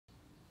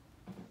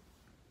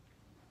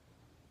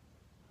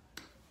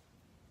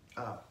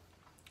Oh.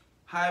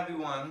 Hi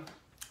everyone,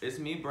 it's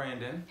me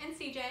Brandon and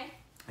CJ,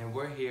 and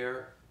we're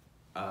here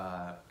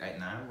at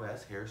 9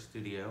 West Hair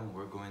Studio, and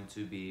we're going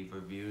to be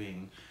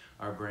reviewing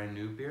our brand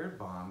new beard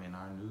balm and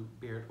our new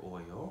beard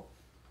oil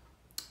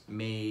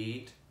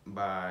made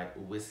by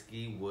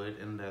Whiskey Wood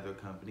and Leather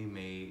Company,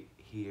 made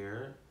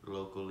here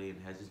locally in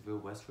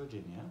Hedgesville, West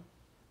Virginia.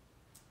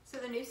 So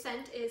the new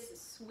scent is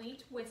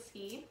Sweet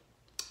Whiskey.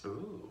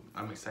 Ooh,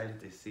 I'm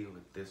excited to see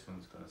what this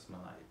one's gonna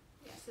smell like.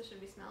 Yes, so should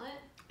we smell it?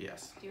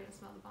 Yes. Do you want to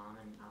smell the balm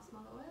and I'll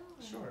smell the oil?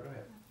 Or? Sure, go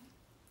ahead.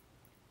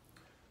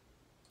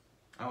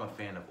 Okay. I'm a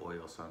fan of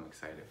oil, so I'm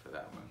excited for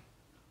that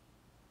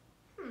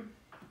one.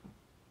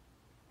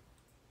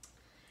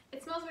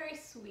 It smells very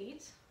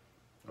sweet.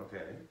 Okay.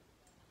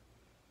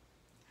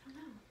 I don't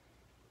know.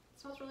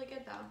 It smells really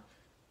good though.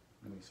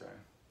 Let me try.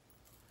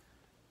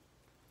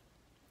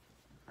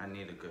 I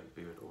need a good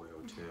beard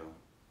oil too.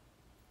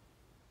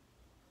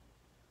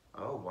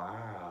 Oh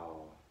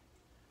wow.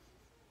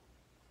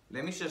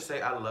 Let me just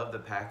say I love the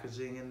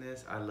packaging in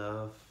this. I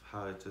love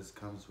how it just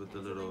comes with the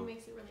little... It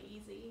makes it really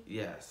easy.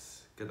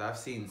 Yes, because I've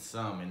seen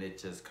some and it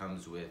just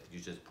comes with, you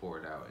just pour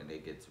it out and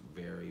it gets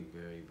very,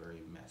 very,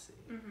 very messy.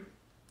 Mm-hmm.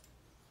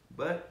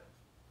 But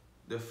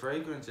the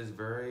fragrance is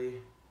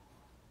very...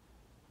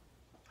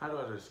 How do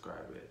I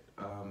describe it?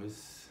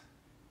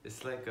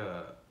 It's like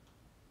a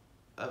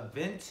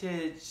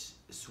vintage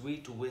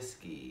sweet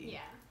whiskey.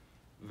 Yeah.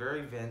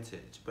 Very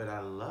vintage, but I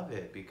love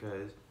it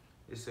because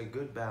it's a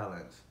good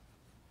balance.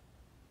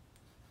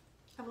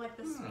 Of like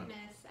the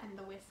sweetness and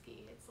the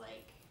whiskey. It's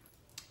like...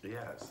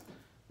 Yes.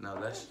 Now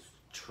let's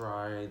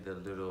try the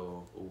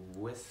little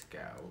whisk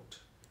out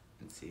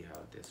and see how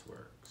this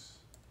works.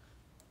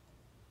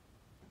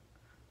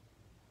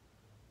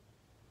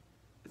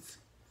 It's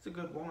a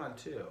good wand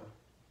too.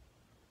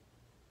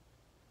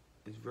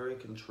 It's very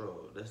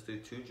controlled. Let's do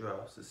 2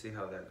 drops to see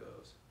how that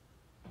goes.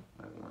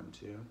 Like 1,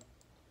 2. Do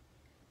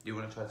you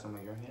want to try some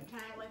of your hand? Can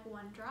I have like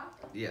 1 drop?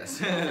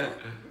 Yes.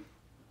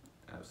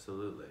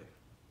 Absolutely.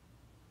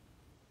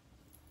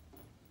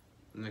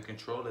 And the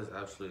control is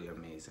absolutely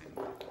amazing.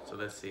 So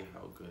let's see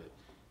how good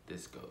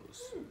this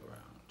goes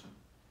around.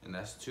 And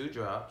that's 2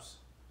 drops.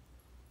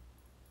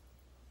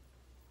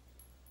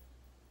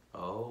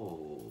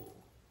 Oh.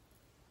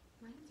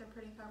 My hands are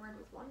pretty covered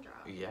with 1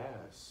 drop.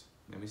 Yes.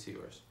 Let me see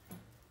yours.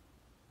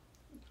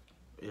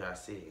 Yeah, I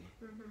see.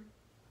 Mm-hmm.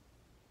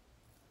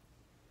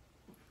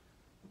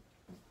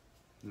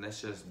 Let's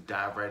just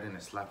dive right in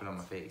and slap it on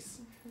my face.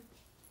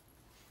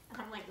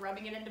 I'm like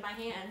rubbing it into my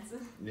hands.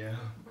 Yeah.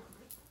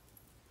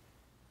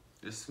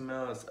 The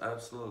smell is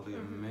absolutely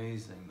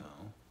amazing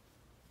though.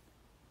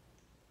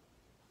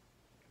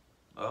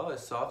 Oh,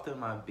 it's soft in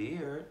my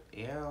beard.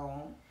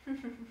 Ew.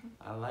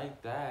 I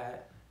like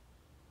that.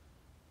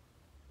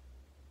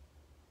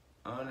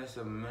 Oh, and it's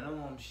a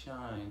minimum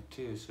shine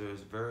too, so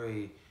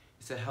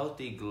it's a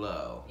healthy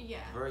glow. Yeah.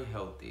 Very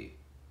healthy.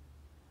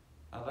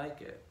 I like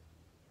it.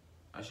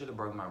 I should have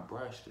brought my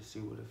brush to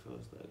see what it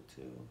feels like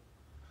too.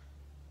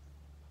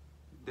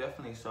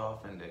 Definitely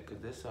softened it,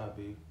 because this side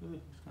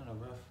it's kind of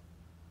rough.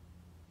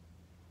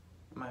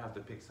 I might have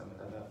to pick some of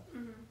that up.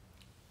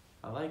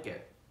 I like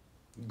it.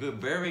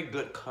 Good, very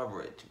good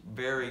coverage.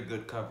 Very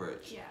good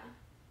coverage. Yeah.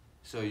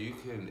 So you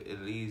can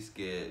at least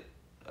get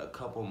a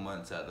couple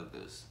months out of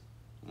this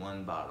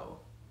 1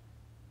 bottle.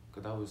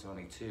 Because that was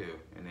only 2,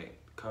 and it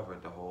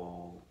covered the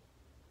whole,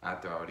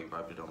 after I already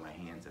rubbed it on my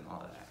hands and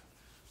all of that.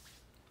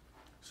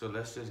 So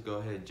let's just go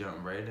ahead and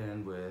jump right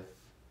in with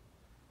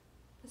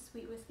the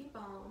Sweet Whiskey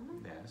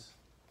Balm. Yes.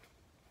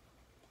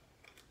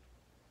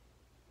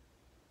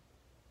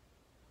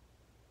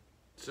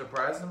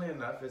 Surprisingly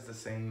enough, it's the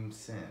same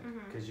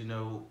scent. Because you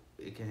know,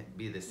 it can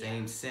be the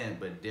same scent,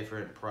 but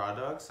different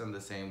products on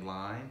the same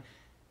line.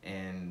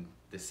 And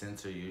the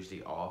scents are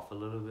usually off a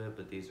little bit,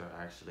 but these are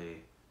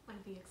actually...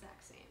 like the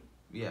exact same.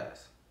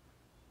 Yes.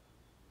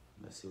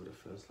 Let's see what it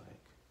feels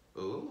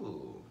like.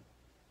 Ooh.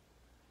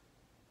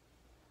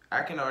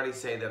 I can already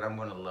say that I'm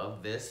gonna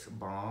love this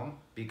balm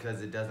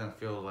because it doesn't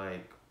feel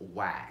like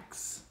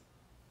wax.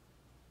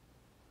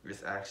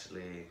 It's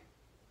actually,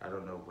 I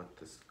don't know what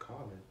to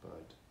call it,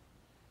 but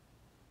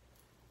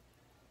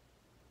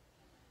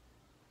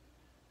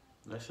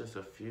that's just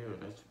a few.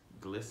 It's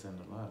glistened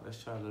a lot.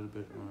 Let's try a little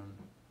bit on.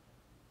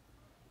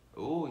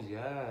 Oh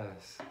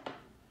yes.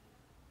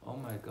 Oh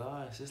my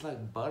gosh, it's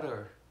like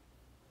butter.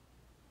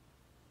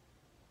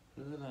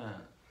 Look at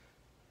that.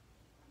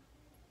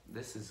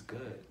 This is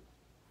good.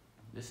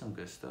 This is some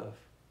good stuff.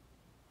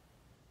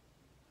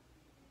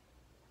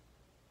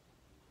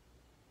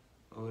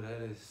 Oh,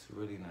 that is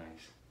really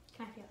nice.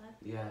 Can I feel it?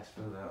 Yeah, I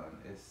feel that one.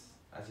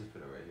 I just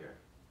put it right here.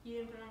 You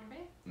didn't put it on your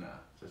face? Nah,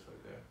 just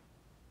right there.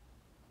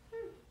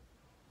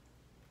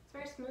 It's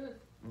very smooth.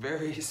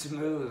 Very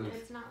smooth. And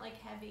it's not like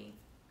heavy.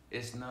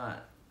 It's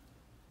not.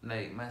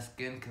 Like, my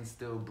skin can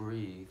still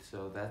breathe,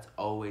 so that's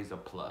always a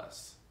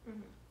plus.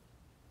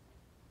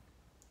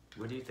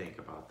 What do you think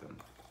about them?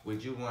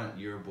 Would you want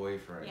your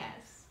boyfriend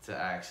to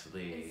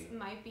actually... This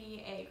might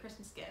be a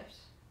Christmas gift.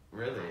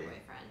 Really? For my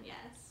boyfriend,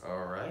 yes.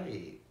 All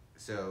right.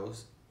 So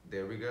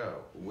there we go.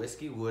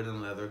 Whiskey Wood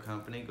and Leather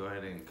Company. Go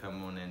ahead and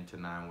come on into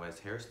 9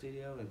 West Hair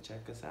Studio and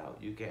check us out.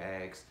 You can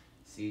ask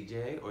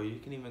CJ, or you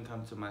can even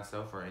come to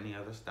myself or any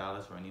other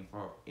stylist for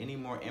any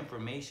more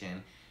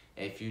information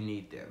if you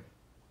need them.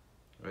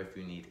 Or if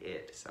you need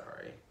it,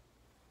 sorry.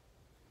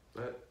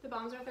 But the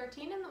bombs are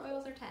 13 and the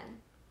oils are 10.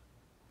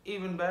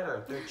 Even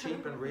better, they're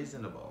cheap and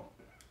reasonable.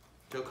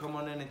 So come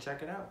on in and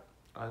check it out.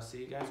 I'll see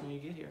you guys when you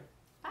get here.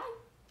 Bye.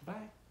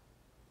 Bye.